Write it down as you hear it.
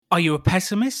Are you a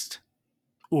pessimist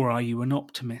or are you an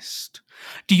optimist?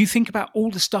 Do you think about all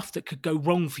the stuff that could go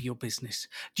wrong for your business?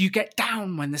 Do you get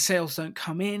down when the sales don't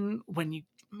come in, when you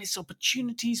miss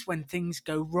opportunities, when things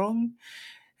go wrong?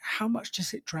 How much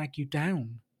does it drag you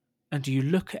down? And do you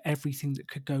look at everything that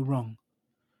could go wrong?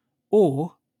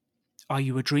 Or are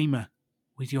you a dreamer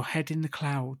with your head in the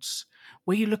clouds,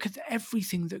 where you look at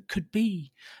everything that could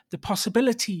be, the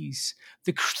possibilities,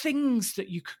 the things that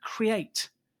you could create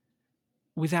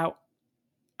without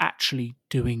actually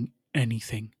doing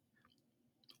anything?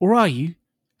 Or are you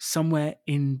somewhere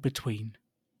in between?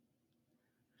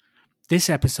 This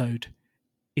episode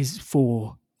is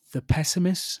for the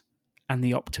pessimists and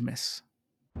the optimists.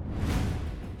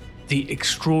 The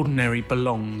extraordinary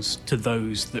belongs to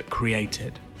those that create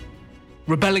it.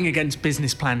 Rebelling against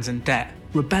business plans and debt,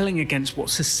 rebelling against what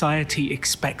society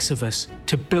expects of us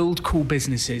to build cool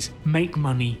businesses, make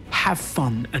money, have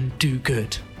fun, and do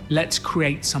good. Let's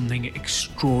create something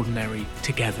extraordinary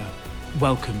together.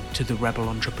 Welcome to The Rebel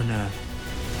Entrepreneur.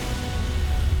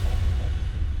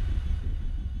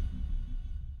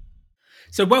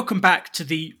 So welcome back to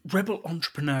the Rebel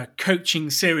Entrepreneur coaching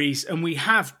series, and we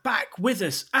have back with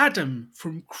us Adam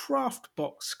from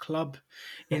Craftbox Club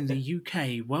in the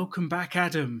UK. Welcome back,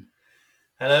 Adam.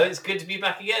 Hello, it's good to be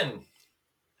back again.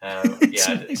 It's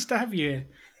nice to have you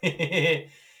here.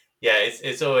 Yeah,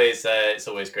 it's always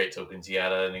great talking to you,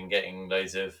 Alan, and getting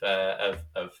loads of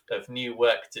new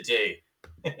work to do.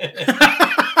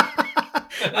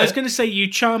 I was going to say you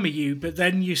charm you, but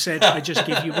then you said I just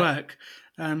give you work.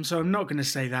 So I'm not going to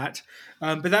say that.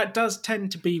 But that does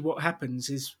tend to be what happens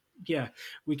is,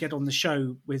 we get on the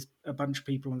show with a bunch of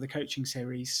people on the coaching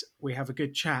series. We have a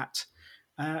good chat,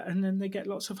 and then they get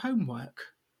lots of homework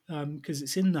because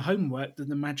it's in the homework that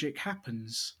the magic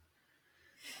happens.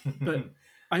 But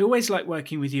I always like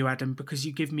working with you, Adam, because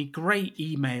you give me great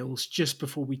emails just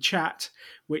before we chat,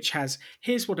 which has,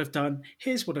 here's what I've done,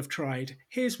 here's what I've tried,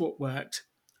 here's what worked.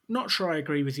 Not sure I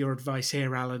agree with your advice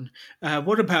here, Alan.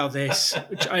 What about this?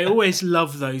 Which I always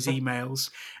love those emails.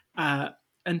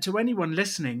 And to anyone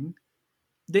listening,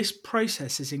 this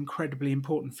process is incredibly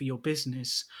important for your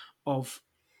business of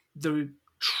the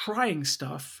trying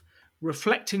stuff,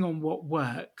 reflecting on what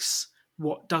works,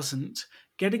 what doesn't,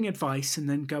 getting advice, and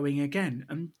then going again.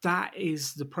 And that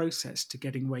is the process to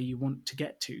getting where you want to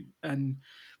get to. And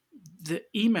the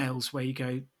emails where you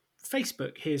go,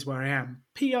 Facebook, here's where I am.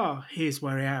 PR, here's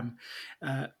where I am.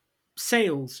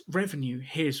 Sales, revenue,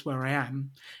 here's where I am.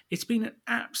 It's been an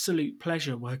absolute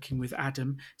pleasure working with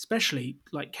Adam, especially,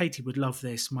 like Katie would love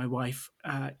this, my wife.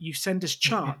 You send us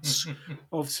charts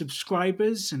of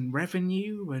subscribers and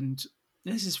revenue, and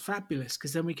this is fabulous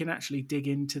because then we can actually dig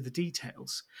into the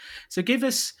details. So give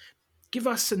us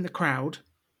and the crowd.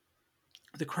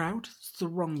 The crowd? It's the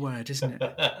wrong word, isn't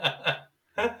it?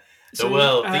 The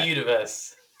world, the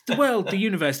universe. The world, the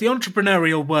universe, the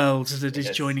entrepreneurial world that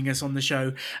is joining us on the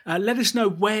show. Let us know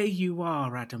where you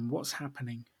are, Adam. What's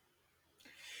happening?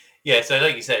 Yeah, so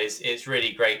like you said, it's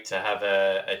really great to have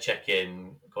a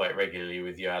check-in quite regularly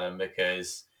with you, Alan,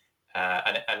 because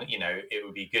and you know, it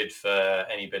would be good for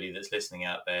anybody that's listening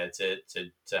out there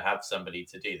to have somebody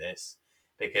to do this,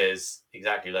 because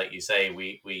exactly like you say,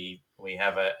 we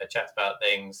have a chat about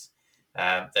things.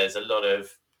 There's a lot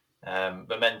of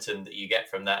momentum that you get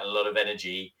from that, and a lot of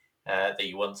energy that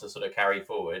you want to sort of carry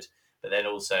forward. But then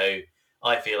also,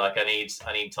 I feel like I need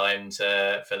time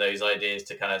for those ideas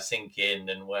to kind of sink in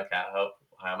and work out how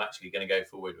I'm actually going to go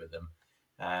forward with them.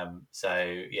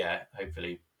 So yeah,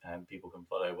 hopefully people can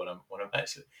follow what I'm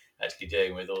actually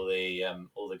doing with all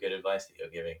the good advice that you're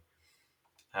giving.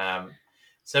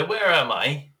 So where am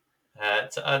I?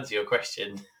 To answer your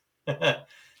question.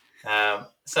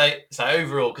 So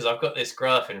overall, because I've got this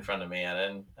graph in front of me,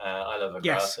 Alan, I love a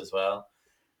graph as well.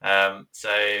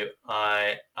 So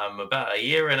I am about a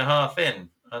year and a half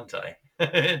in, aren't I?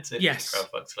 To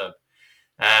Craftbox Club.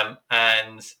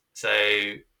 And so,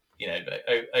 you know,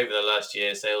 over the last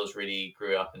year, sales really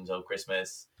grew up until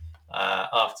Christmas.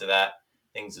 After that,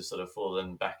 things have sort of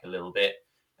fallen back a little bit.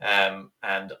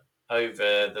 And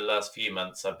over the last few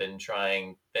months, I've been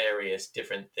trying various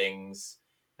different things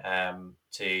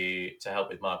to help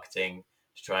with marketing,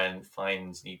 to try and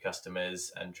find new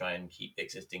customers and try and keep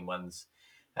existing ones.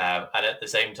 And at the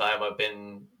same time, I've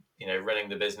been, you know, running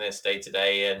the business day to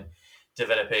day and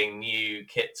developing new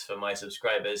kits for my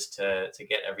subscribers to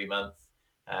get every month,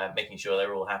 making sure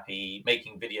they're all happy,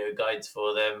 making video guides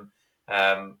for them,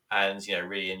 and, you know,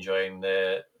 really enjoying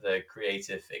the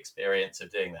creative experience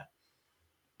of doing that.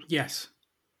 Yes.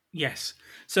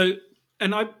 So,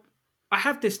 and I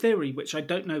have this theory, which I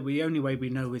don't know. The only way we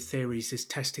know with theories is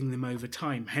testing them over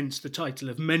time, hence the title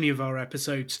of many of our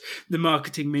episodes, The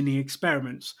Marketing Mini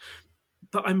Experiments.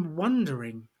 But I'm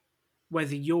wondering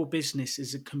whether your business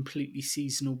is a completely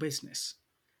seasonal business.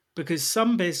 Because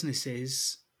some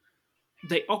businesses,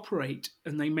 they operate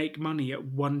and they make money at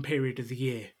one period of the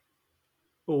year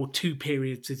or two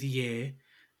periods of the year,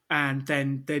 and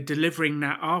then they're delivering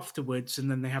that afterwards, and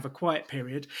then they have a quiet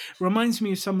period. Reminds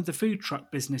me of some of the food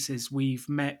truck businesses we've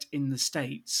met in the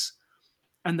States,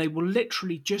 and they will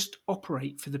literally just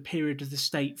operate for the period of the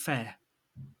state fair.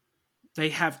 They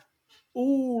have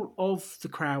all of the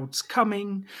crowds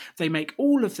coming, they make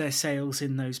all of their sales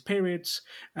in those periods,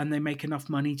 and they make enough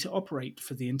money to operate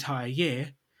for the entire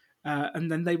year,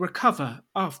 and then they recover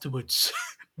afterwards.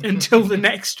 Until the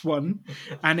next one,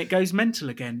 and it goes mental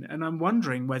again. And I'm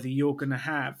wondering whether you're going to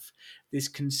have this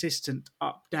consistent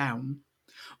up down,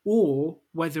 or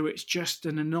whether it's just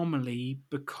an anomaly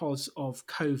because of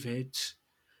COVID,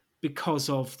 because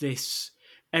of this,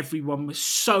 everyone was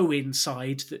so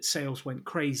inside that sales went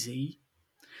crazy.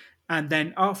 And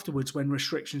then afterwards, when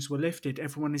restrictions were lifted,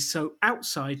 everyone is so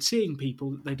outside seeing people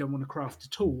that they don't want to craft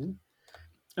at all.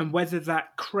 And whether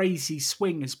that crazy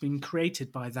swing has been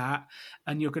created by that,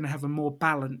 and you're going to have a more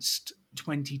balanced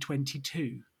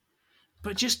 2022.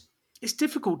 But just, it's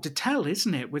difficult to tell,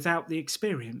 isn't it, without the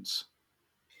experience?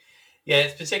 Yeah,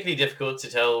 it's particularly difficult to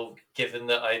tell, given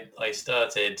that I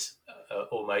started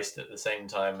almost at the same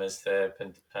time as the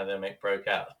pandemic broke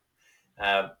out.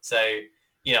 So,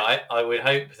 I would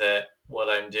hope that what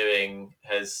I'm doing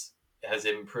has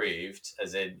improved,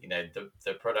 as in,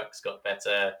 the product's got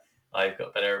better, I've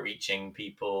got better at reaching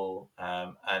people,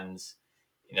 and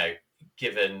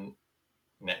given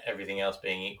everything else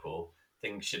being equal,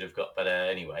 things should have got better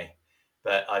anyway.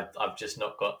 But I've just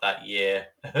not got that year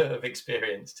of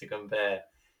experience to compare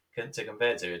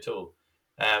to at all.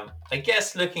 I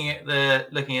guess looking at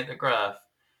the graph,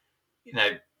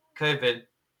 COVID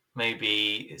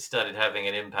maybe it started having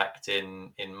an impact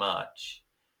in March,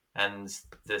 and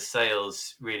the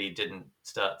sales really didn't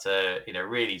start to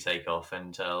really take off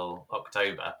until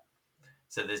October.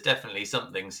 So there's definitely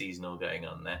something seasonal going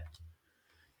on there.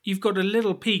 You've got a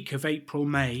little peak of April,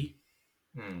 May,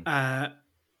 but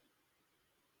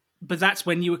that's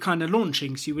when you were kind of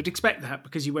launching, so you would expect that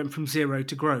because you went from zero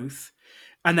to growth,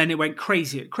 and then it went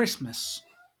crazy at Christmas,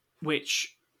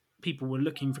 which people were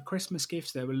looking for Christmas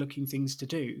gifts, they were looking things to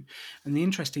do. And the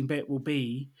interesting bit will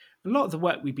be, a lot of the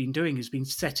work we've been doing has been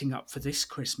setting up for this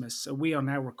Christmas. So we are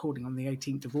now recording on the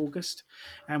 18th of August,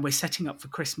 and we're setting up for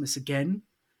Christmas again.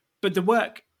 But the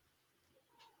work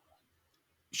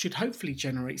should hopefully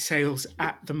generate sales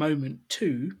at the moment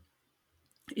too,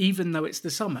 even though it's the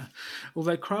summer.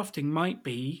 Although crafting might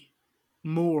be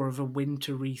more of a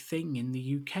wintry thing in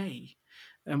the UK.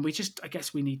 And I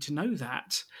guess we need to know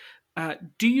that.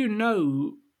 Do you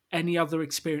know any other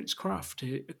experienced craft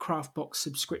box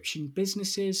subscription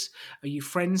businesses? Are you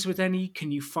friends with any?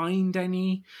 Can you find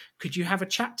any? Could you have a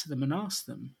chat to them and ask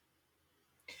them?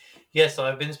 Yes,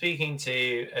 I've been speaking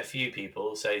to a few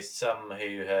people. So some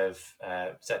who have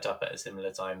set up at a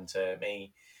similar time to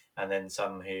me, and then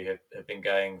some who have been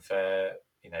going for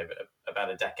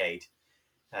about a decade.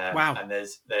 Wow! And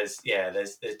there's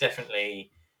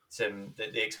definitely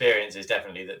the experience is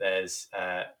definitely that there's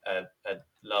a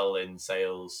lull in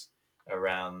sales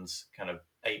around kind of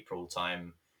April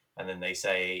time, and then they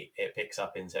say it picks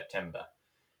up in September.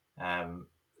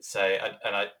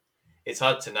 It's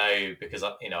hard to know because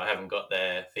I haven't got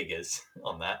their figures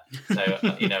on that. So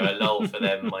a lull for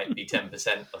them might be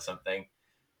 10% or something,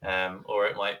 or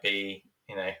it might be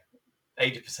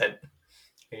 80%.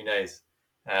 Who knows?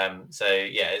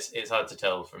 It's hard to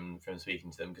tell from speaking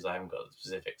to them because I haven't got the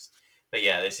specifics. But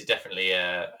yeah, this is definitely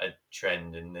a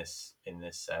trend in this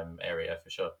area for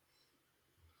sure.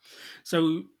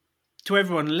 So, to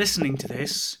everyone listening to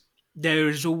this, there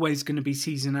is always going to be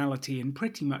seasonality in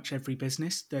pretty much every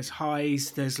business. There's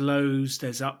highs, there's lows,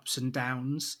 there's ups and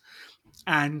downs.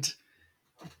 And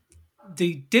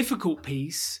the difficult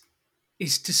piece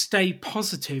is to stay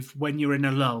positive when you're in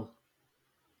a lull.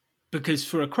 Because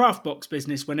for a craft box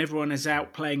business, when everyone is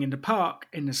out playing in the park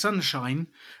in the sunshine,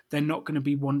 they're not going to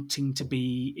be wanting to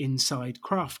be inside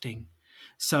crafting.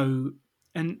 So,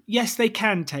 and yes, they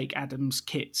can take Adam's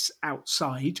kits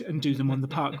outside and do them on the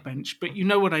park bench, but you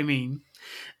know what I mean.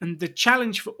 And the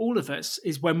challenge for all of us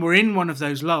is when we're in one of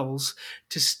those lulls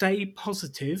to stay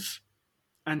positive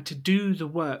and to do the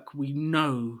work we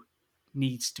know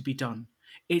needs to be done.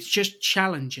 It's just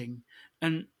challenging.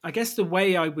 And I guess the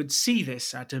way I would see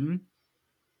this, Adam,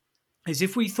 is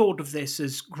if we thought of this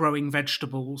as growing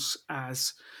vegetables,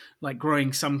 as like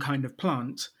growing some kind of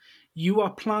plant, You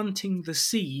are planting the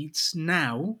seeds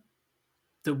now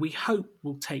that we hope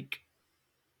will take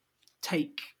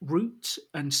root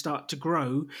and start to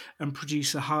grow and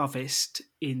produce a harvest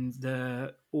in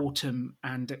the autumn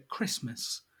and at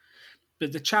Christmas.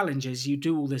 But the challenge is you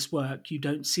do all this work, you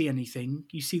don't see anything,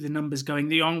 you see the numbers going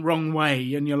the wrong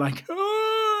way, and you're like,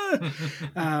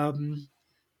 ah!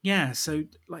 So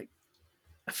like,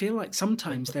 I feel like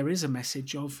sometimes there is a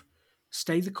message of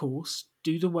stay the course,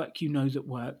 do the work you know that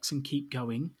works, and keep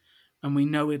going. And we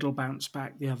know it'll bounce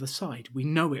back the other side. We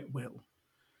know it will.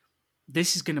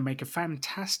 This is going to make a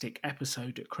fantastic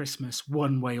episode at Christmas,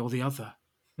 one way or the other.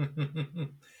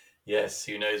 Yes,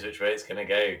 who knows which way it's going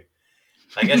to go?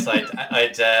 I guess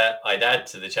I'd add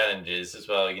to the challenges as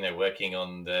well. You know, working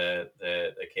on the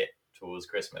kit towards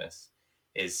Christmas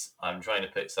is I'm trying to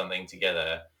put something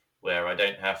together where I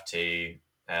don't have to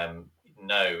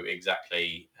know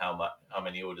exactly how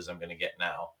many orders I'm going to get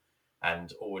now,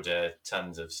 and order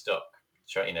tons of stock.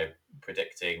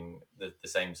 Predicting the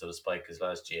same sort of spike as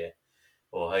last year,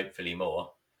 or hopefully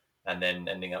more, and then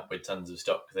ending up with tons of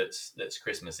stock that's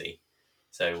Christmassy.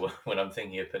 So when I'm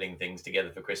thinking of putting things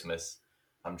together for Christmas,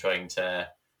 I'm trying to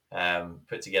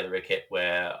put together a kit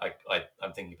where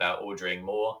I'm thinking about ordering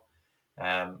more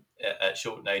at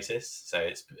short notice. So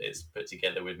it's put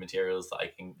together with materials that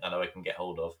I know I can get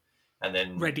hold of, and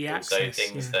then ready also access,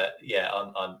 things that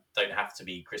don't have to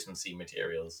be Christmassy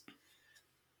materials.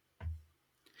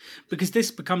 Because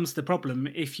this becomes the problem.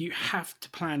 If you have to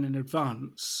plan in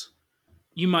advance,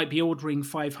 you might be ordering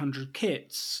 500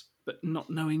 kits, but not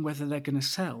knowing whether they're going to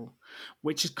sell,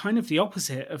 which is kind of the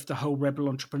opposite of the whole rebel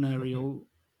entrepreneur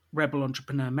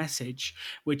message,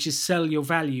 which is sell your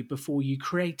value before you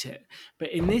create it. But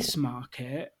in this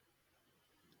market,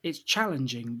 it's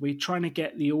challenging. We're trying to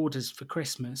get the orders for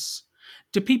Christmas.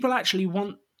 Do people actually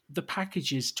want the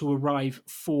packages to arrive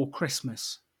for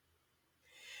Christmas?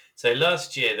 So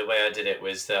last year, the way I did it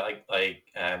was that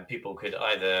people could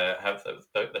either have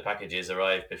the packages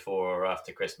arrive before or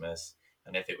after Christmas,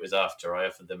 and if it was after, I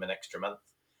offered them an extra month.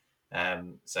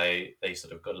 So they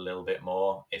sort of got a little bit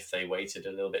more if they waited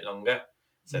a little bit longer.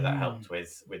 So that helped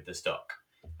with the stock.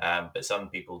 But some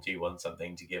people do want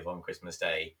something to give on Christmas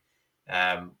Day.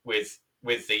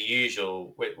 With the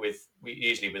usual,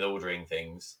 usually with ordering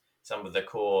things, some of the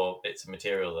core bits of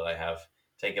material that I have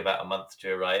take about a month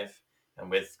to arrive. And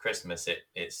with Christmas,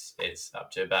 it's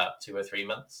up to about 2 or 3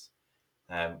 months,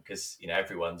 because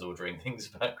everyone's ordering things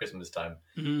about Christmas time.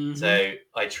 Mm-hmm. So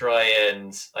I try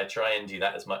and do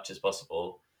that as much as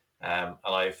possible. And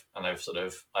I've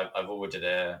ordered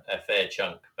a fair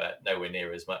chunk, but nowhere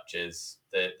near as much as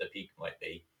the peak might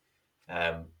be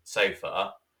so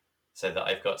far, so that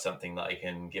I've got something that I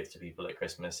can give to people at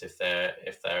Christmas if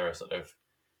they're sort of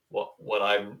what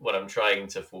I'm trying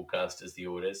to forecast as the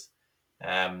orders.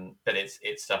 But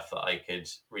it's stuff that I could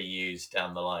reuse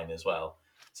down the line as well.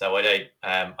 So I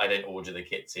don't order the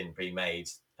kits in pre-made.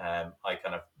 I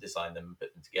kind of design them and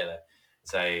put them together.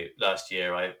 So last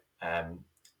year I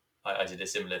did a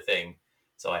similar thing.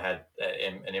 So I had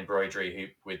an embroidery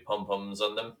hoop with pom-poms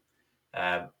on them,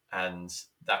 and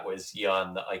that was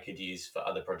yarn that I could use for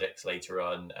other projects later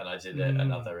on. And I did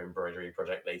another embroidery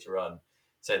project later on.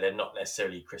 So they're not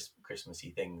necessarily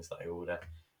Christmassy things that I order.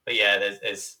 But yeah,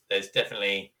 there's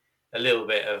definitely a little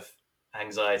bit of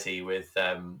anxiety with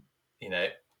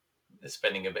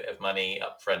spending a bit of money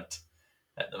up front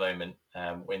at the moment,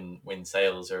 when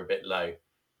sales are a bit low,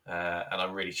 and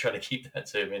I'm really trying to keep that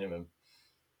to a minimum.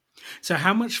 So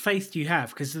how much faith do you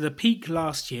have? Because the peak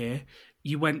last year,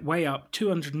 you went way up,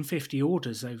 250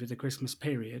 orders over the Christmas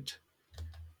period.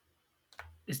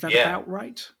 Is that about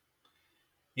right?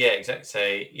 Yeah, exactly.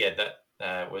 So yeah,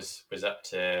 that was up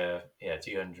to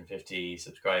 250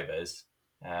 subscribers,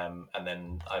 and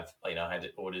then I had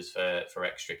orders for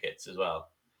extra kits as well.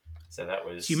 So that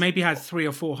was. So you maybe had 300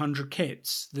 or 400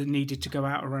 kits that needed to go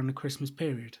out around the Christmas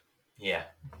period. Yeah.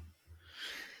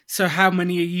 So how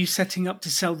many are you setting up to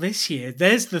sell this year?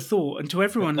 There's the thought. And to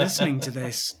everyone listening to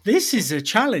this is a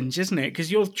challenge, isn't it? Because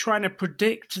you're trying to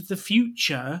predict the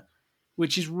future,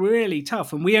 which is really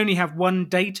tough. And we only have one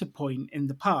data point in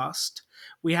the past.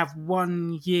 We have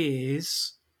 1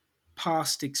 year's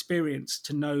past experience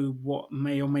to know what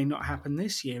may or may not happen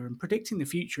this year. And predicting the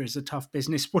future is a tough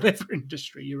business, whatever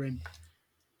industry you're in.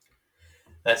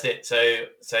 That's it. So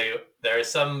there are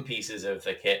some pieces of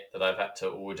the kit that I've had to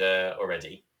order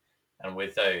already. And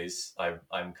with those,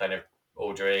 I'm kind of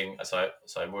ordering. So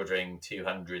I'm ordering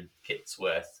 200 kits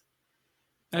worth,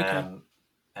 ahead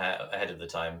of the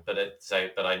time. But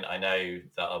I know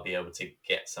that I'll be able to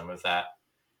get some of that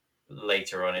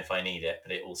later on if I need it.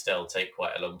 But it will still take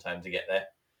quite a long time to get there.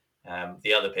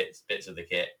 The other bits of the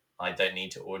kit, I don't need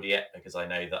to order yet because I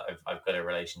know that I've got a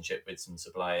relationship with some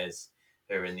suppliers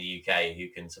who are in the UK who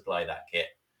can supply that kit,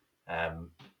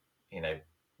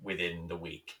 within the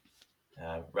week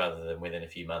rather than within a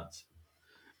few months.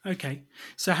 Okay.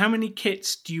 So how many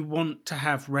kits do you want to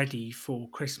have ready for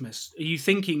Christmas? Are you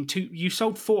thinking you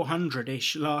sold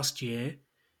 400-ish last year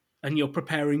and you're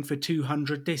preparing for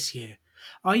 200 this year?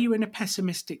 Are you in a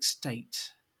pessimistic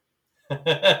state?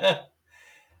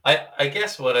 I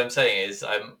guess what I'm saying is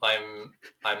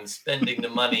I'm spending the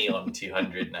money on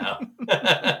 200 now.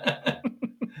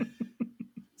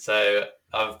 So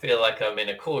I feel like I'm in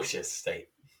a cautious state.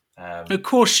 A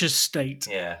cautious state.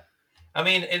 Yeah. I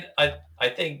mean, I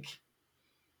think,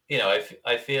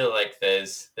 I feel like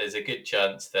there's a good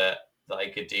chance that I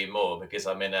could do more because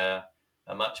I'm in a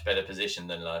much better position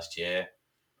than last year.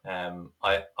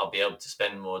 I'll be able to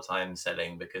spend more time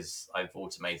selling because I've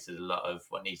automated a lot of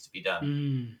what needs to be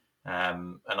done.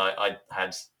 And I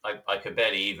could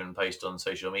barely even post on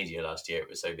social media last year. It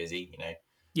was so busy,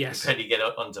 Yes. I could barely get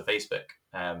onto Facebook.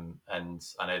 And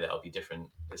I know that'll be different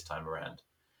this time around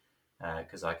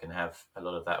because I can have a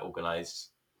lot of that organized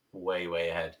way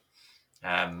ahead.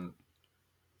 So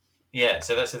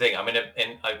that's the thing.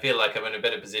 I feel like I'm in a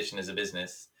better position as a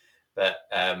business. But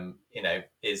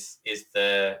is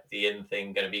the in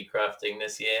thing going to be crafting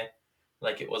this year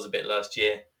like it was a bit last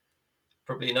year?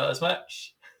 Probably not as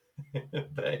much.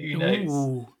 But who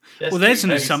knows? Well, there's an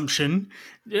assumption.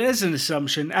 There's an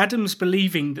assumption. Adam's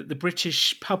believing that the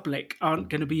British public aren't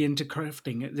going to be into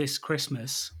crafting at this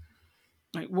Christmas.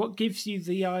 Like, what gives you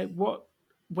the what?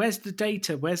 Where's the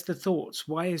data? Where's the thoughts?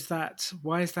 Why is that?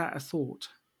 Why is that a thought?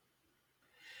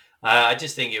 I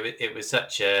just think it was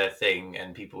such a thing,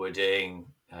 and people were doing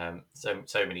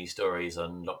so many stories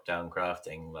on lockdown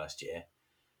crafting last year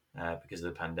because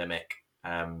of the pandemic.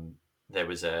 There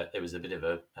was a bit of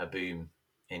a boom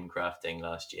in crafting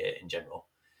last year in general,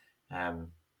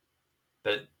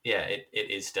 but yeah,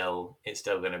 it's still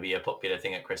going to be a popular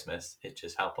thing at Christmas. It's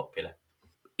just how popular.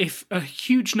 If a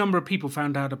huge number of people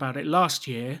found out about it last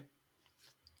year,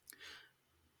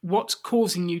 what's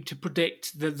causing you to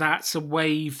predict that that's a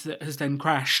wave that has then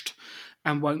crashed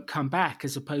and won't come back,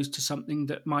 as opposed to something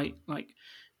that might, like,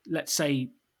 let's say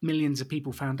millions of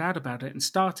people found out about it and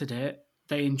started it,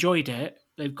 they enjoyed it,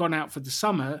 they've gone out for the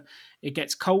summer, it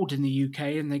gets cold in the UK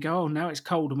and they go, oh, now it's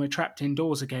cold and we're trapped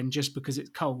indoors again just because it's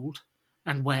cold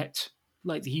and wet,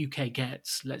 like the UK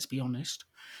gets, let's be honest.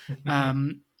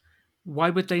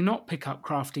 Why would they not pick up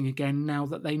crafting again now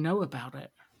that they know about it?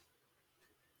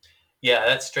 Yeah,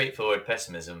 that's straightforward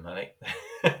pessimism, I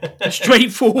think.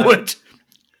 Straightforward.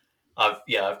 I've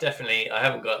not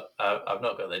got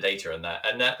the data on that,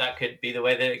 and that could be the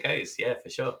way that it goes. Yeah, for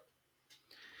sure.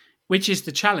 Which is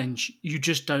the challenge. You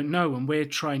just don't know, and we're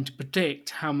trying to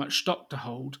predict how much stock to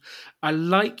hold. I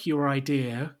like your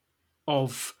idea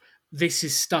of this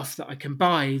is stuff that I can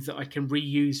buy that I can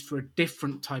reuse for a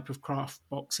different type of craft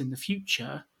box in the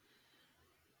future.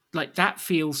 Like, that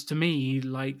feels to me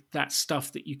like that's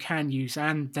stuff that you can use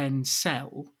and then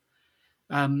sell.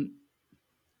 How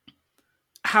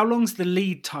long's the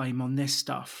lead time on this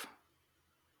stuff?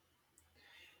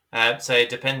 So it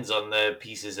depends on the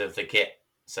pieces of the kit.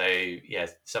 So yeah,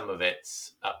 some of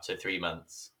it's up to 3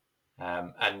 months,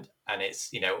 and it's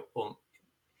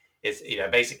it's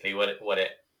basically what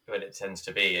it tends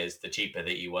to be is the cheaper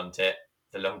that you want it,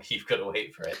 the longer you've got to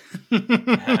wait for it.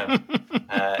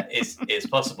 It's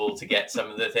possible to get some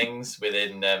of the things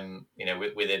within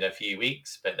within a few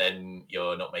weeks, but then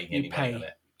you're not making any money on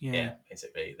it. Yeah,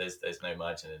 basically, there's no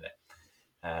margin in it.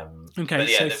 Okay, but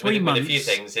yeah, so 3 months. With a few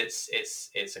things,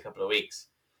 it's a couple of weeks.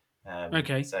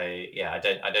 Okay. So yeah, I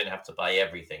don't have to buy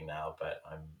everything now, but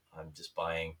I'm just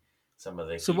buying some of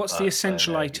the. So what's the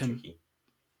essential item?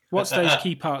 What's those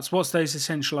key parts? What's those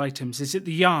essential items? Is it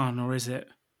the yarn or is it?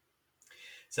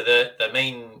 So the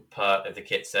main part of the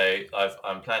kit. So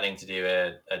I'm planning to do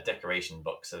a decoration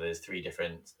box. So there's 3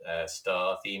 different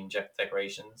star themed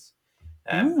decorations,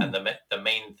 and the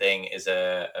main thing is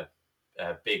a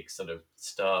big sort of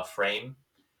star frame.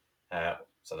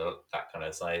 So that kind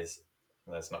of size.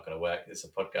 That's not going to work. It's a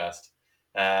podcast.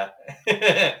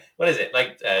 What is it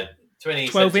like?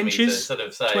 12 inches, sort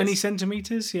of size. 20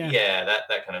 centimeters. Yeah,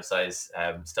 that kind of size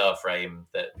star frame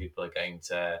that people are going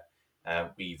to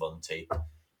weave onto,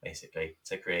 basically,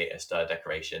 to create a star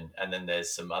decoration. And then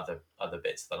there's some other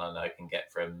bits that I know I can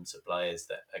get from suppliers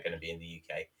that are going to be in the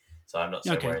UK. So I'm not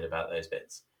so worried about those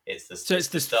bits. It's the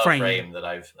star frame that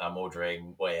I'm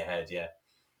ordering way ahead. Yeah.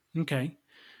 Okay.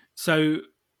 So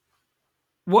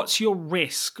what's your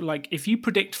risk? Like, if you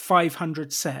predict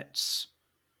 500 sets,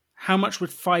 how much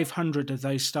would 500 of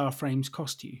those star frames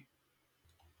cost you?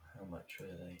 much were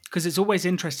they? Because it's always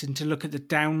interesting to look at the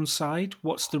downside.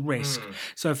 What's the risk?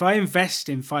 So if I invest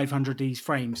in 500 of these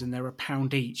frames and they're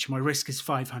 £1 each, my risk is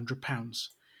 £500.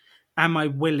 Am I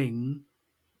willing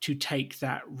to take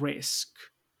that risk?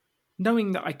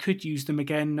 Knowing that I could use them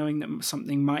again, knowing that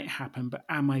something might happen, but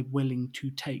am I willing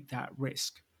to take that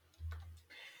risk?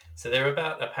 So they're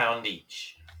about £1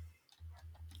 each.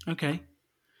 Okay.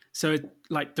 So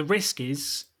like the risk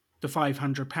is the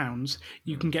 £500.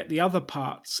 You can get the other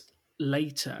parts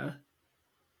later.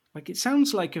 Like it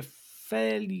sounds like a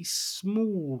fairly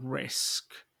small risk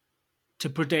to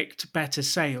predict better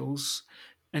sales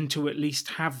and to at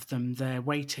least have them there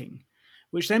waiting.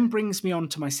 Which then brings me on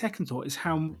to my second thought is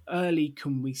how early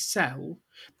can we sell?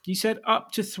 You said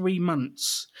up to 3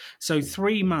 months. So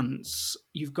 3 months,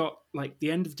 you've got like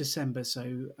the end of December,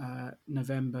 so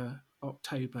November,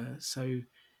 October. So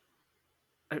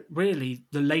really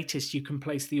the latest you can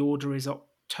place the order is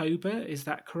October. Is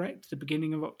that correct? The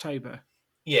beginning of October?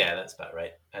 Yeah, that's about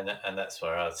right. And that's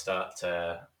where I'll start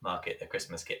to market the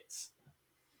Christmas kits.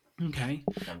 Okay.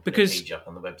 And put a page up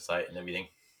on the website and everything.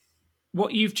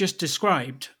 What you've just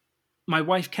described, my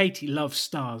wife Katie loves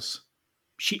stars.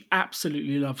 She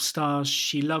absolutely loves stars.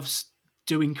 She loves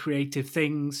doing creative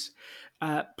things.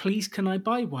 Please, can I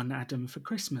buy one, Adam, for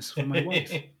Christmas for my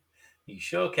wife? You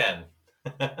sure can.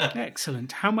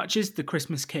 Excellent. How much is the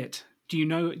Christmas kit? Do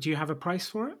you have a price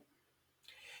for it?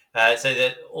 So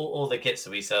that all the kits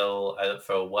that we sell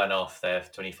for a one-off, they're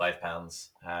 £25,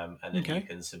 and then you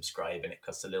can subscribe, and it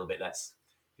costs a little bit less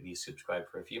if you subscribe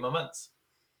for a few more months.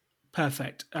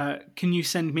 Perfect. Can you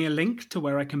send me a link to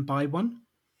where I can buy one?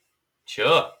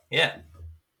 Sure. Yeah.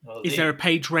 Is there a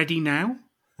page ready now?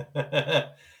 They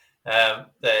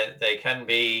can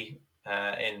be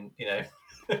in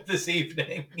this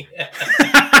evening.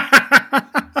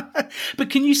 But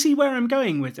can you see where I'm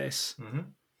going with this? Mm-hmm.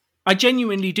 I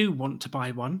genuinely do want to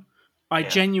buy one. I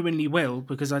genuinely will,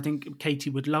 because I think Katie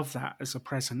would love that as a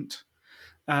present.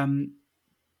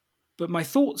 But my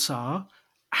thoughts are,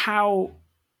 how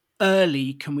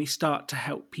early can we start to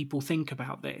help people think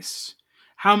about this?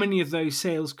 How many of those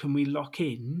sales can we lock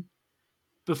in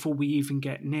before we even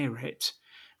get near it?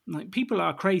 Like, people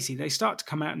are crazy. They start to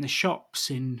come out in the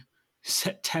shops in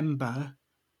September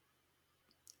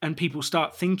and people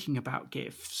start thinking about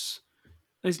gifts.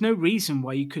 There's no reason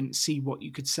why you couldn't see what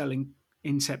you could sell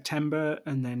in September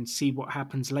and then see what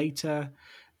happens later.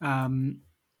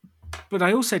 But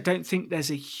I also don't think there's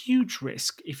a huge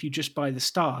risk if you just buy the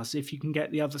stars, if you can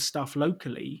get the other stuff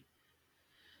locally.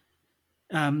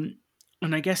 And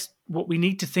I guess what we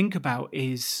need to think about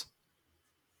is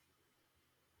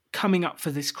coming up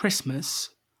for this Christmas,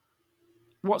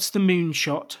 what's the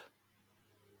moonshot?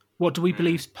 What do we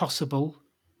believe is possible?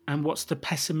 And what's the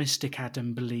pessimistic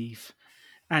Adam believe?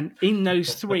 And in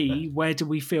those three, where do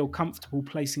we feel comfortable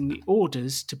placing the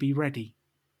orders to be ready?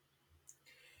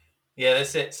 Yeah,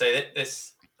 that's it. So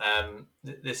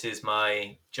this is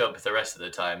my job the rest of the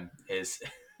time is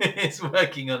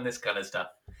working on this kind of stuff.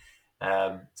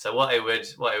 So what I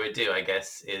would do, I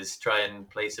guess, is try and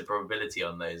place a probability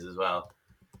on those as well,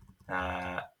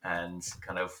 and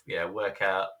kind of work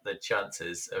out the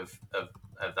chances of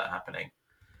that happening.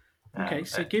 Okay,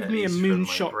 so give me a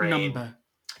moonshot number.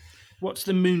 What's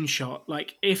the moonshot?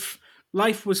 Like, if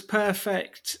life was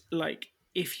perfect, like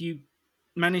if you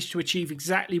managed to achieve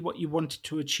exactly what you wanted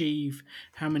to achieve,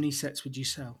 how many sets would you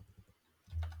sell?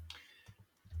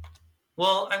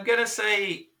 Well, I'm going to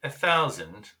say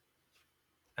 1,000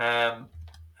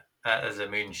 as a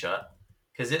moonshot,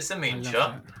 because it's a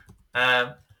moonshot.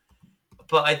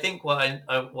 But I think what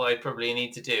I probably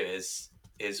need to do is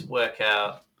work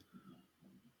out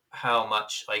how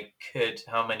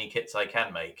many kits I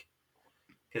can make,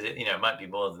 because it might be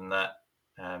more than that.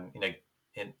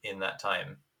 In that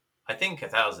time, I think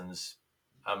 1,000's.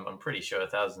 I'm pretty sure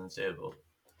 1,000's doable.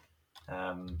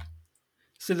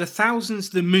 So the 1,000's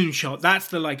the moonshot. That's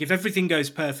the, like, if everything goes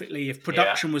perfectly, if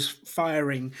production was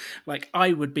firing, like,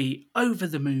 I would be over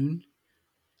the moon.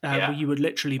 Well, you would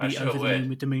literally be over the moon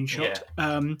with the moonshot.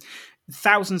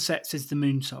 1,000 sets is the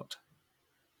moonshot.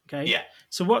 Okay. Yeah.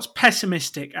 So what's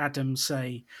pessimistic Adam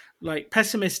say? Like,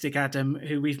 pessimistic Adam,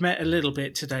 who we've met a little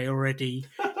bit today already,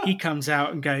 he comes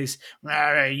out and goes,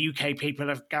 UK people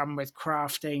have gone with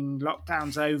crafting,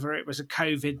 lockdown's over, it was a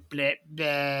COVID blip.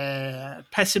 Bleh.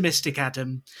 Pessimistic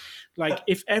Adam. Like,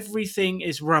 if everything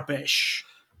is rubbish,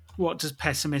 what does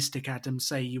pessimistic Adam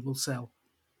say you will sell?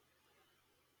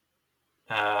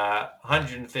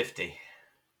 150.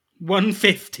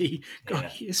 150. God,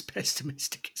 he is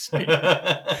pessimistic, isn't he?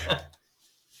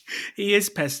 He is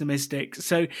pessimistic.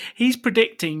 So he's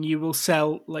predicting you will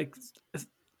sell like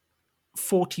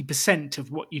 40%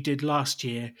 of what you did last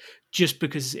year just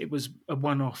because it was a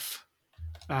one-off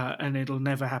and it'll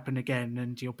never happen again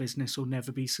and your business will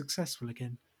never be successful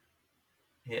again.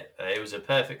 Yeah, it was a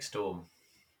perfect storm.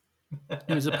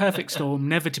 It was a perfect storm,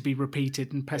 never to be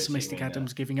repeated, and pessimistic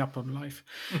Adam's giving up on life.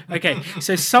 Okay,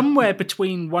 so somewhere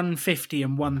between 150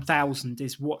 and 1,000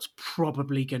 is what's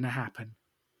probably going to happen.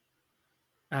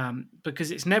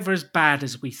 Because it's never as bad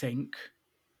as we think.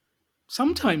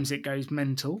 Sometimes it goes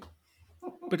mental,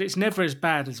 but it's never as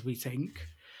bad as we think.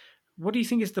 What do you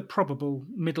think is the probable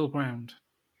middle ground?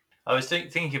 I was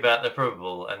thinking about the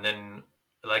probable and then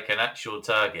like an actual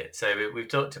target. So we've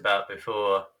talked about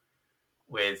before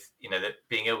with, that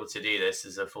being able to do this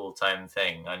as a full-time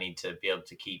thing, I need to be able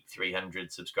to keep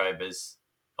 300 subscribers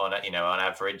on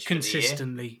average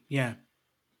consistently. Yeah.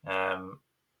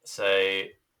 So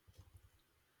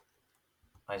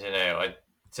I don't know.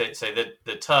 So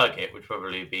the target would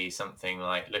probably be something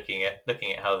like looking at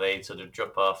how they sort of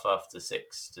drop off after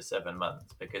 6 to 7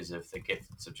 months because of the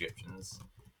gift subscriptions.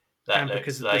 And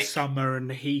because of the summer and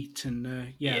the heat and all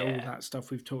that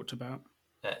stuff we've talked about.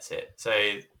 That's it. So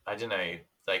I don't know,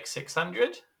 like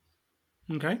 600.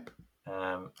 Okay.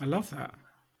 I love that.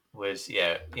 Was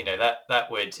that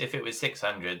would, if it was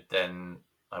 600, then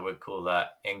I would call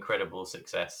that incredible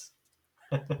success.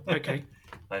 Okay.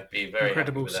 I'd be very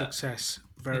incredible happy with success.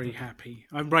 That. Very happy.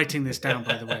 I'm writing this down,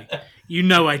 by the way.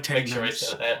 I take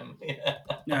notes.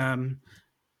 Yeah.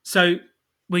 So,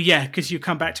 well, yeah, because you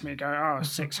come back to me and go,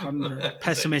 600.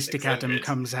 Pessimistic 600. Adam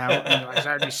comes out and like, it's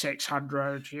only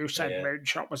 600. You said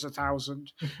Moonshot was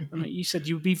 1,000. And you said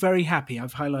you'd be very happy.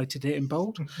 I've highlighted it in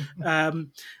bold.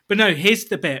 But no, here's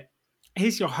the bit.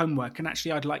 Here's your homework. And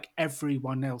actually, I'd like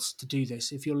everyone else to do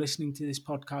this. If you're listening to this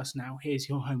podcast now, here's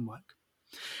your homework.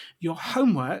 Your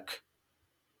homework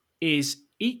is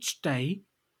each day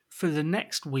for the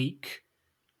next week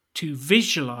to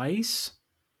visualize.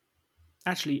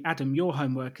 Actually, Adam, your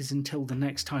homework is until the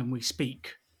next time we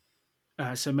speak.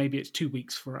 So maybe it's 2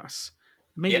 weeks for us.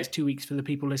 Maybe it's 2 weeks for the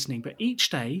people listening. But each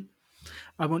day,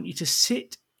 I want you to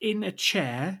sit in a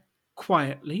chair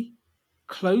quietly,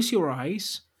 close your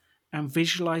eyes, and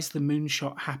visualize the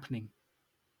moonshot happening.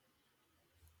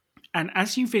 And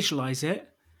as you visualize it,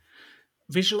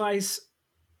 visualize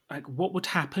like what would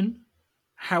happen,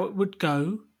 how it would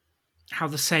go, how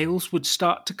the sales would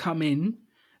start to come in,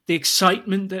 the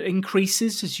excitement that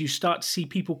increases as you start to see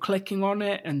people clicking on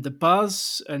it and the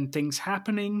buzz and things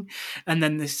happening, and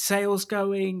then the sales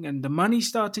going and the money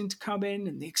starting to come in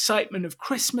and the excitement of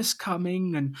Christmas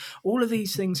coming and all of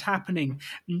these things happening,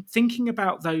 and thinking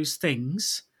about those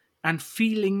things and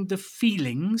feeling the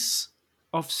feelings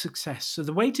of success. So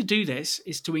the way to do this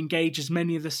is to engage as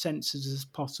many of the senses as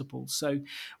possible. So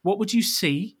what would you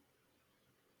see?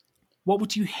 What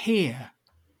would you hear?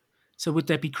 So would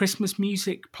there be Christmas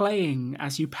music playing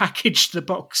as you package the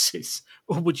boxes?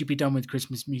 Or would you be done with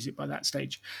Christmas music by that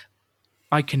stage?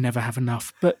 I can never have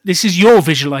enough. But this is your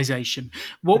visualization.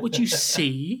 What would you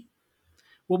see?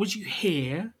 What would you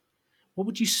hear? What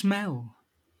would you smell?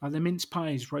 Are there mince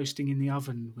pies roasting in the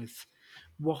oven with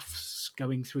wafts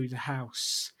going through the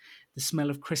house? The smell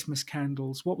of Christmas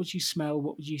candles. What would you smell?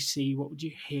 What would you see? What would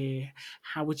you hear?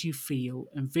 How would you feel?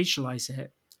 And visualize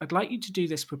it. I'd like you to do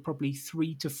this for probably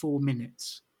 3 to 4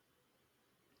 minutes.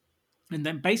 And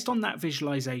then based on that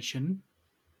visualization,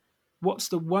 what's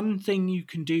the one thing you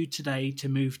can do today to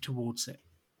move towards it?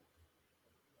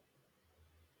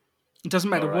 It doesn't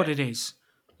matter what it is.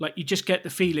 Like you just get the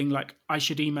feeling like I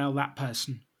should email that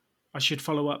person. I should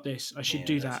follow up this. I should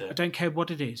do that. I don't care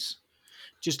what it is.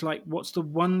 Just like what's the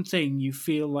one thing you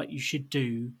feel like you should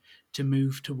do to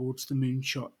move towards the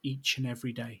moonshot each and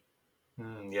every day?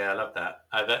 Yeah, I love that.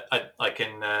 I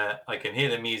can hear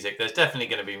the music. There's definitely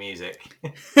going to be music.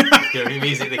 There's going to be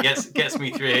music that gets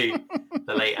me through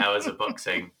the late hours of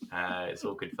boxing. It's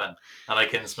all good fun, and I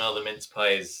can smell the mince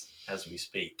pies as we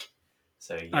speak.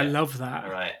 So yeah. I love that.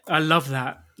 All right, I love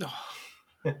that.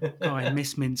 I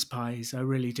miss mince pies. I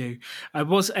really do. I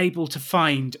was able to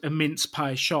find a mince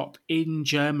pie shop in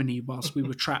Germany whilst we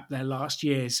were trapped there last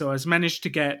year. So I was managed to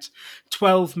get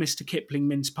 12 Mr. Kipling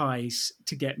mince pies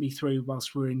to get me through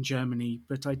whilst we were in Germany.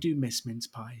 But I do miss mince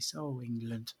pies. Oh,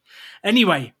 England.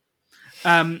 Anyway,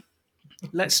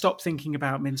 let's stop thinking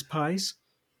about mince pies.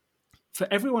 For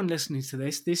everyone listening to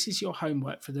this is your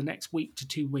homework for the next week to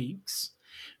 2 weeks,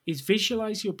 is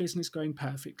visualize your business going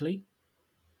perfectly.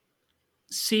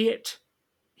 See it,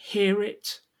 hear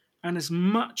it, and as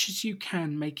much as you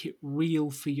can, make it real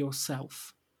for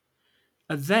yourself.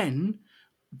 And then,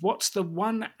 what's the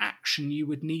one action you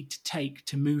would need to take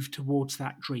to move towards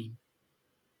that dream?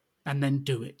 And then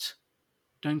do it.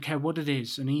 Don't care what it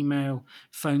is, an email,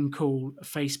 phone call, a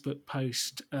Facebook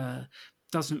post,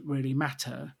 doesn't really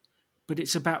matter. But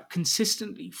it's about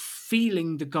consistently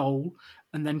feeling the goal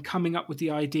and then coming up with the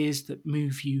ideas that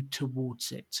move you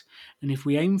towards it. And if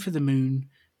we aim for the moon,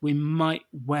 we might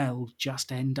well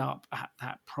just end up at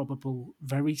that probable,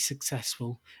 very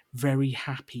successful, very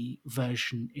happy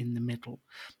version in the middle.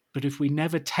 But if we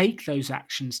never take those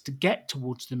actions to get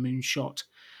towards the moonshot,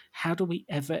 how do we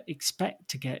ever expect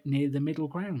to get near the middle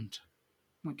ground?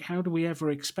 Like, how do we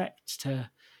ever expect to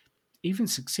even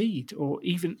succeed or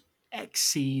even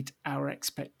exceed our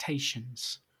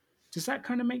expectations? Does that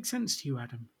kind of make sense to you,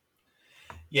 Adam?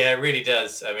 Yeah, it really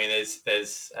does. I mean,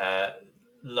 there's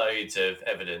loads of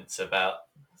evidence about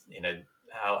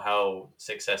how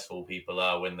successful people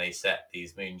are when they set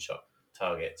these moonshot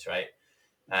targets, right?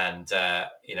 And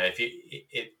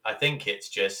if I think it's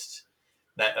just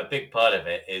that a big part of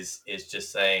it is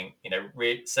just saying,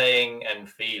 saying and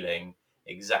feeling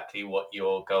exactly what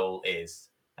your goal is,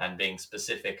 and being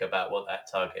specific about what that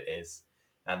target is,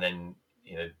 and then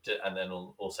and then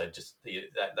also just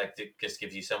that just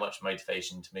gives you so much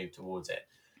motivation to move towards it.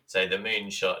 So the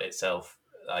moonshot itself,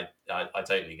 I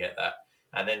totally get that.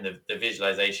 And then the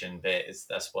visualization bit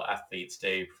that's what athletes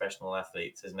do, professional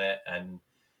athletes, isn't it? And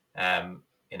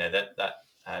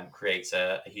that creates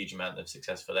a huge amount of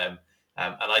success for them.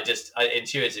 And I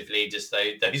intuitively just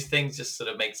those things just sort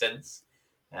of make sense.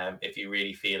 If you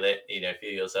really feel it,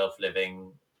 feel yourself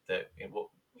living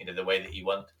the way that you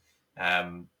want,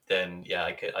 then yeah,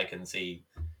 I can see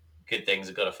good things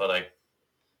have got to follow.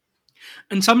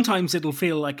 And sometimes it'll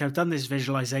feel like I've done this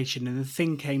visualization and the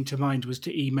thing came to mind was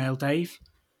to email Dave.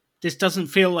 This doesn't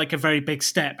feel like a very big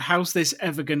step. How's this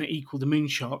ever going to equal the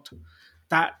moonshot?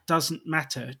 That doesn't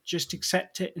matter. Just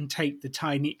accept it and take the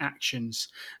tiny actions.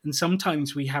 And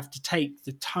sometimes we have to take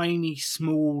the tiny,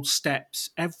 small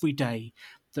steps every day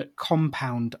that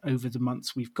compound over the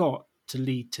months we've got to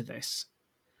lead to this.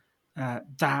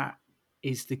 That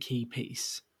is the key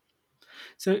piece.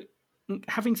 So,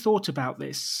 having thought about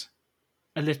this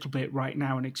a little bit right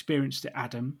now and experienced it,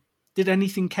 Adam, did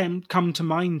anything come to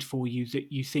mind for you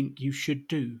that you think you should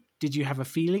do? Did you have a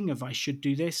feeling of I should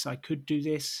do this, I could do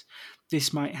this,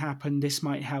 this might happen, this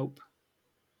might help?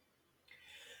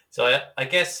 So I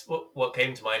guess what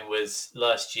came to mind was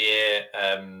last year,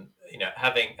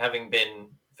 having been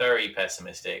very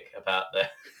pessimistic about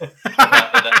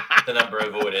the number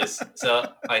of orders.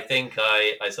 So I think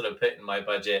I sort of put in my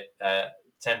budget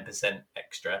 10%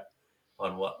 extra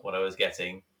on what I was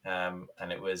getting,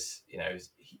 and it was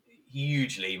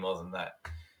hugely more than that.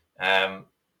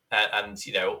 And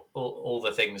all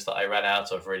the things that I ran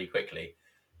out of really quickly,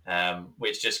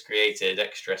 which just created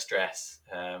extra stress.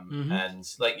 And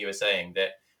like you were saying,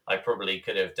 that I probably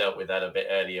could have dealt with that a bit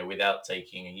earlier without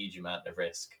taking a huge amount of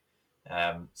risk.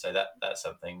 So that's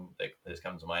something that has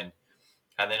come to mind.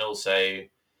 And then also,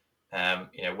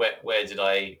 where did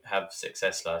I have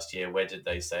success last year? Where did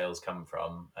those sales come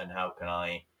from? And how can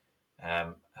I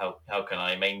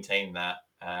maintain that?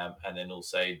 And then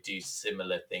also do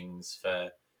similar things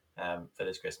for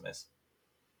this Christmas.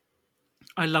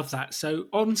 I love that. So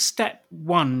on step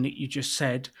 1 that you just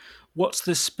said, what's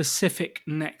the specific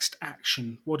next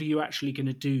action? What are you actually going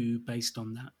to do based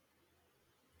on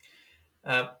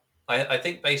that? I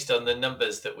think based on the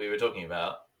numbers that we were talking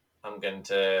about, I'm going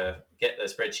to get the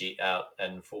spreadsheet out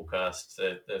and forecast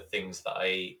the things that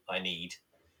I need.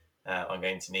 I'm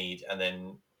going to need, and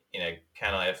then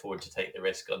can I afford to take the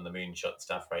risk on the moonshot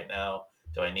stuff right now?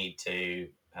 Do I need to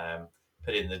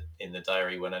put in the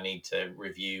diary when I need to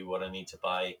review what I need to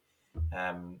buy,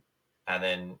 and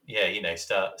then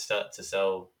start to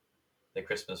sell the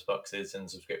Christmas boxes and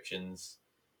subscriptions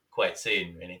quite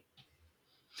soon, really.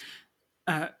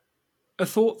 A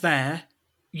thought there: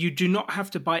 you do not have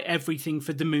to buy everything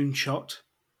for the moonshot,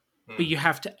 but you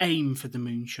have to aim for the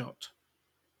moonshot.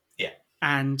 Yeah,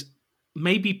 and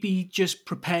maybe be just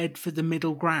prepared for the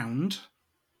middle ground,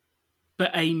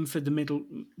 but aim for the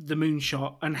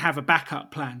moonshot, and have a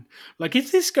backup plan. Like,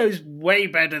 if this goes way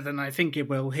better than I think it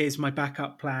will, here's my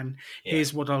backup plan. Yeah.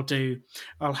 Here's what I'll do.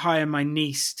 I'll hire my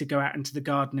niece to go out into the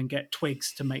garden and get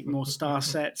twigs to make more star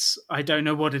sets. I don't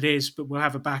know what it is, but we'll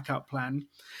have a backup plan.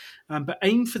 But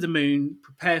aim for the moon,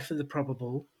 prepare for the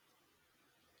probable.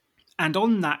 And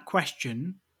on that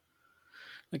question,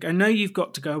 like, I know you've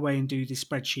got to go away and do the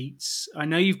spreadsheets. I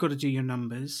know you've got to do your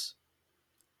numbers.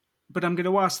 But I'm going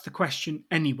to ask the question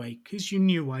anyway, because you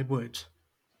knew I would.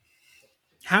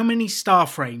 How many star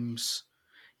frames?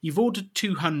 You've ordered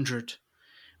 200,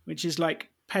 which is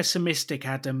like pessimistic,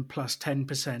 Adam, plus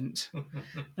 10%.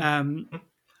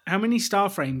 How many star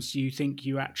frames do you think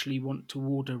you actually want to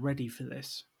order ready for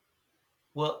this?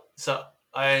 Well, so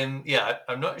I'm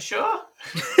not sure.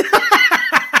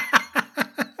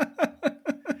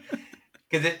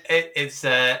 Because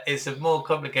it's a more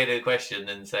complicated question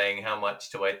than saying how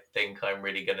much do I think I'm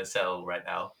really going to sell right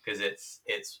now. Because it's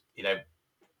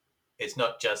it's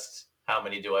not just how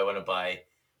many do I want to buy,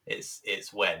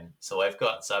 it's when. So I've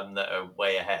got some that are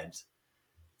way ahead,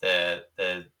 the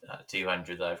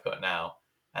 200 that I've got now,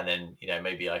 and then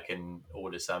maybe I can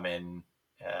order some in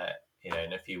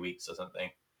in a few weeks or something.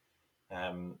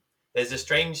 There's a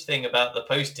strange thing about the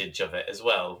postage of it as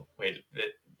well, where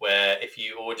if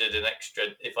you ordered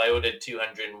if I ordered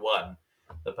 201,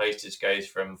 the postage goes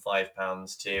from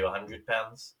 £5 to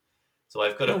 £100. So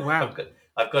I've got to,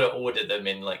 I've got to order them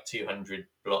in like 200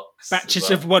 blocks. Batches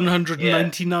of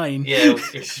 199. Yeah,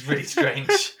 which is really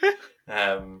strange.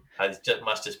 It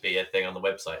must just be a thing on the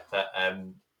website. But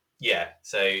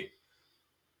so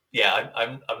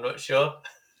I'm not sure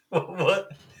what's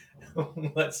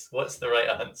the right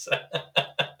answer.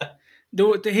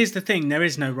 Here's the thing: there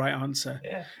is no right answer.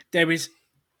 Yeah. There is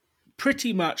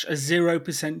pretty much a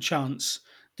 0% chance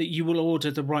that you will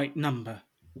order the right number.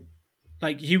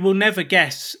 Like, you will never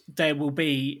guess there will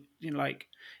be like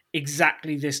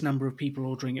exactly this number of people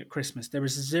ordering at Christmas. There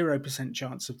is a 0%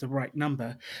 chance of the right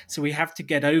number. So we have to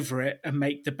get over it and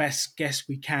make the best guess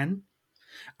we can.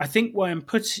 I think why I'm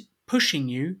pushing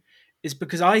you is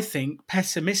because I think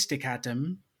pessimistic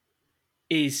Adam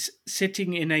is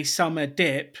sitting in a summer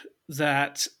dip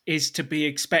that is to be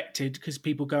expected because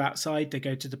people go outside, they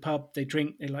go to the pub, they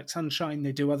drink, they like sunshine,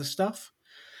 they do other stuff.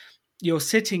 You're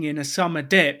sitting in a summer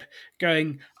dip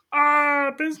going,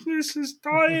 business is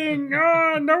dying.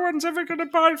 No one's ever going to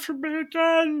buy from me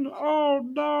again. Oh,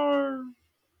 no.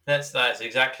 That's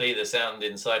exactly the sound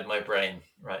inside my brain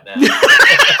right now.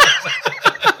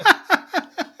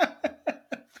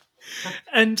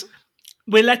 And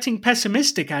we're letting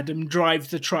pessimistic Adam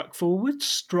drive the truck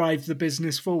forwards, drive the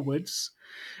business forwards.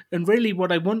 And really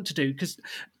what I want to do, because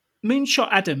Moonshot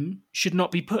Adam should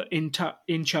not be put in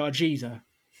charge either.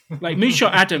 Like,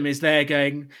 Moonshot Adam is there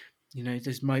going, there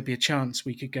might be a chance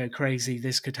we could go crazy.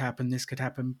 This could happen. This could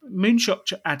happen.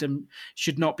 Moonshot Adam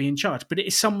should not be in charge, but it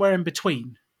is somewhere in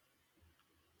between.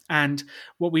 And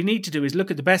what we need to do is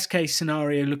look at the best case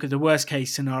scenario, look at the worst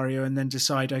case scenario, and then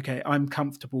decide, okay, I'm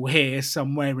comfortable here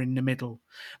somewhere in the middle.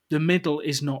 The middle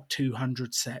is not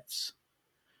 200 sets.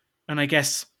 And I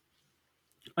guess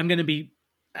I'm going to be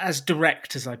as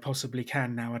direct as I possibly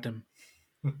can now, Adam.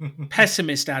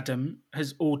 Pessimist Adam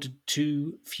has ordered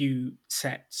too few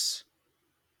sets.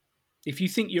 If you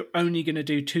think you're only going to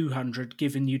do 200,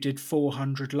 given you did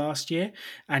 400 last year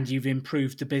and you've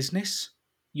improved the business,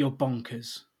 you're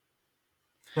bonkers.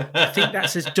 I think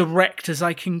that's as direct as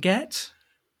I can get.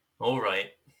 All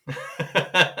right.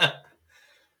 Have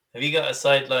you got a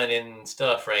sideline in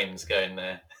Star Frames going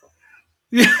there?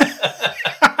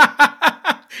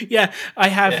 Yeah, I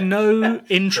have no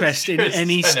interest in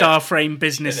any Starframe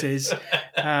businesses.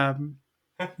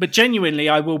 But genuinely,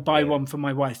 I will buy one for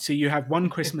my wife. So you have one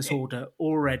Christmas order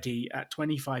already at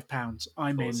 £25.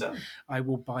 I'm awesome. In. I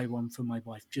will buy one for my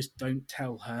wife. Just don't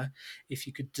tell her. If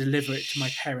you could deliver it to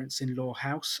my parents-in-law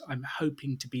house, I'm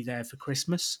hoping to be there for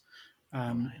Christmas.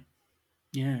 Right.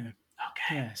 Yeah.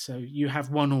 Okay. Yeah, so you have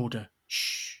one order.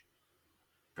 Shh.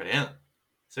 Brilliant.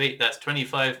 Sweet. That's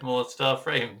 25 more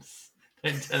Starframes.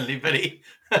 Don't tell anybody.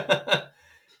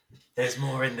 There's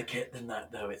more in the kit than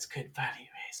that, though. It's good value.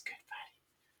 It's good value.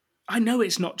 I know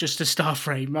it's not just a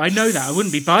Starframe. I know that. I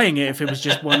wouldn't be buying it if it was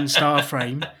just one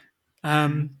Starframe.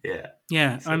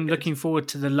 Yeah. So I'm looking forward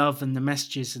to the love and the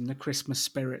messages and the Christmas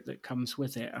spirit that comes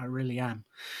with it. I really am.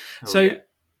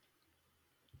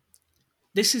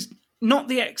 This is not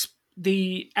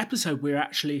the episode we're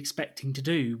actually expecting to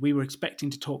do. We were expecting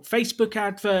to talk Facebook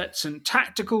adverts and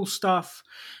tactical stuff.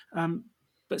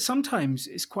 But sometimes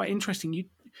it's quite interesting.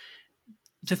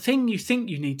 The thing you think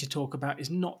you need to talk about is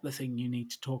not the thing you need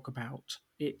to talk about.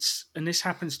 And this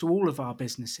happens to all of our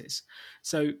businesses.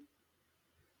 So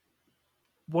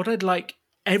what I'd like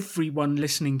everyone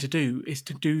listening to do is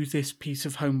to do this piece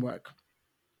of homework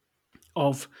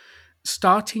of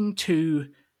starting to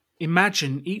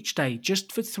imagine each day,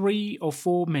 just for 3 or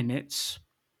 4 minutes,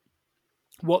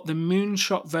 what the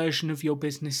Moonshot version of your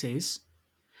business is,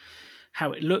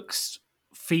 how it looks,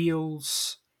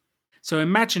 feels. So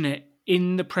imagine it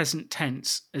in the present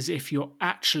tense as if you're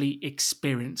actually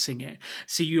experiencing it.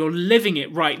 So you're living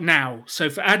it right now. So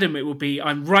for Adam, it will be,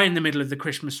 I'm right in the middle of the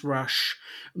Christmas rush.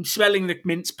 I'm smelling the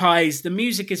mince pies. The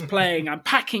music is playing. I'm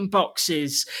packing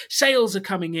boxes. Sales are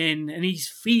coming in, and he's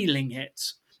feeling it.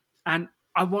 And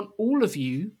I want all of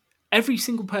you, every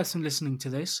single person listening to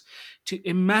this, to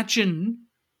imagine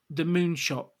the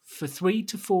Moonshot for 3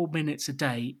 to 4 minutes a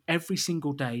day, every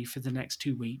single day for the next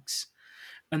 2 weeks.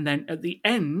 And then at the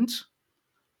end,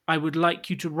 I would like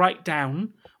you to write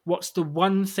down what's the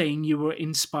one thing you were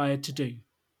inspired to do.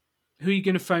 Who are you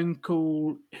going to phone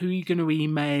call? Who are you going to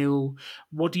email?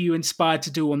 What are you inspired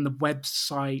to do on the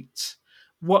website?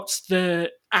 What's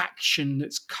the action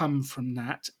that's come from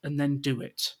that? And then do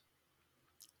it.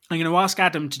 I'm going to ask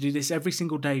Adam to do this every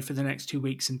single day for the next 2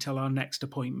 weeks until our next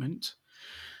appointment.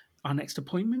 Our next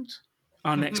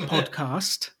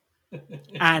podcast.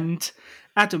 And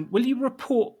Adam, will you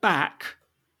report back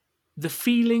the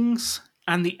feelings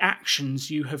and the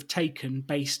actions you have taken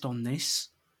based on this?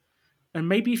 And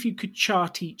maybe if you could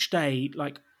chart each day,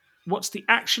 like, what's the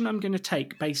action I'm going to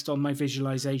take based on my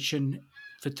visualization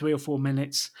for 3 or 4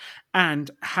 minutes? And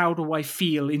how do I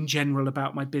feel in general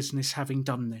about my business having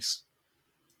done this?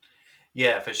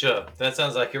 Yeah, for sure. That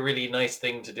sounds like a really nice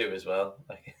thing to do as well.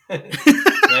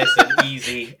 Nice and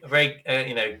easy, very,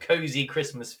 cozy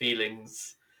Christmas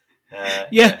feelings.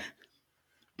 Yeah.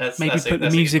 Maybe put the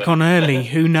music on early.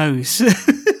 Who knows?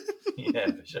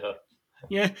 Yeah, for sure.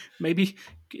 Yeah, maybe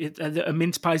are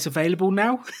mince pies available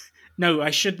now? No, I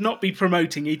should not be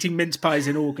promoting eating mince pies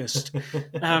in August.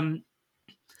 But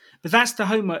that's the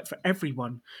homework for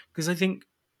everyone, because I think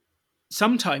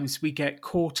sometimes we get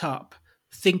caught up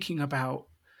thinking about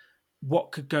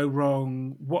what could go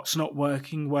wrong, what's not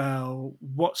working well,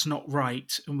 what's not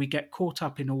right, and we get caught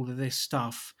up in all of this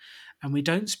stuff, and we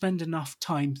don't spend enough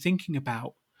time thinking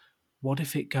about what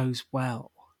if it goes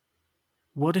well?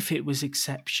 What if it was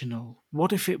exceptional?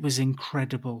 What if it was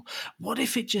incredible? What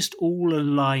if it just all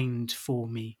aligned for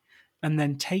me? And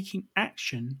then taking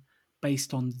action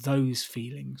based on those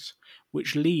feelings,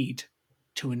 which lead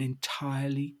to an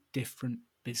entirely different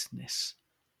business.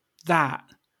 That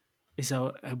is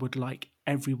what I would like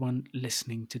everyone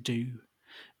listening to do.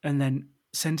 And then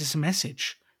send us a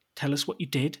message. Tell us what you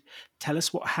did. Tell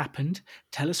us what happened.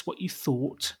 Tell us what you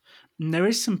thought. And there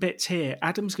is some bits here.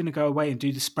 Adam's going to go away and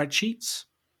do the spreadsheets.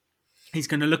 He's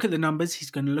going to look at the numbers.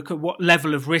 He's going to look at what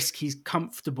level of risk he's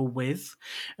comfortable with.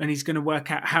 And he's going to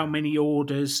work out how many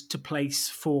orders to place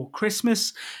for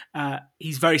Christmas.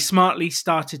 He's very smartly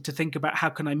started to think about how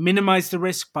can I minimize the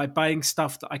risk by buying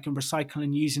stuff that I can recycle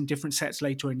and use in different sets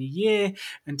later in the year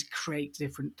and to create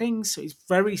different things. So he's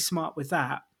very smart with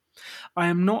that. I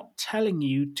am not telling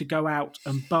you to go out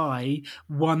and buy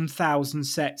 1,000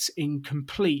 sets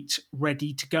incomplete,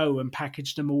 ready to go and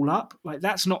package them all up. Like,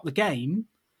 that's not the game.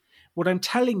 What I'm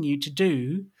telling you to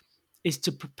do is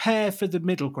to prepare for the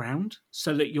middle ground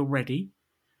so that you're ready,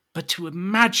 but to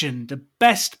imagine the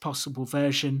best possible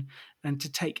version and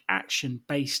to take action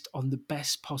based on the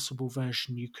best possible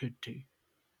version you could do.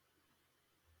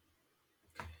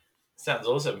 Sounds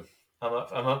awesome. I'm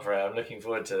up for it. I'm looking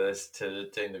forward to this, to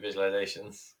doing the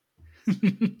visualizations.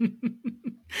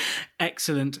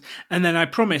 Excellent. And then I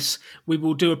promise we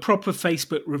will do a proper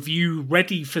Facebook review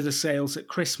ready for the sales at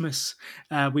Christmas.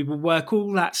 We will work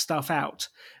all that stuff out.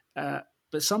 But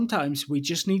sometimes we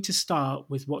just need to start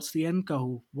with what's the end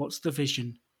goal, what's the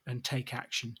vision, and take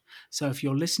action. So if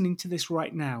you're listening to this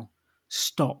right now,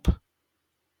 stop.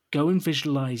 Go and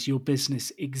visualize your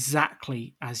business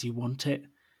exactly as you want it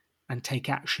and take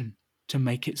action to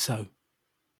make it so.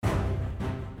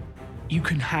 You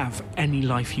can have any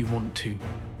life you want to.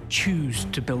 Choose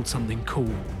to build something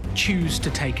cool. Choose to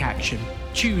take action.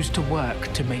 Choose to work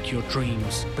to make your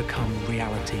dreams become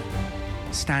reality.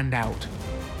 Stand out.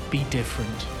 Be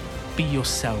different. Be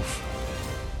yourself.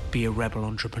 Be a rebel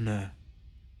entrepreneur.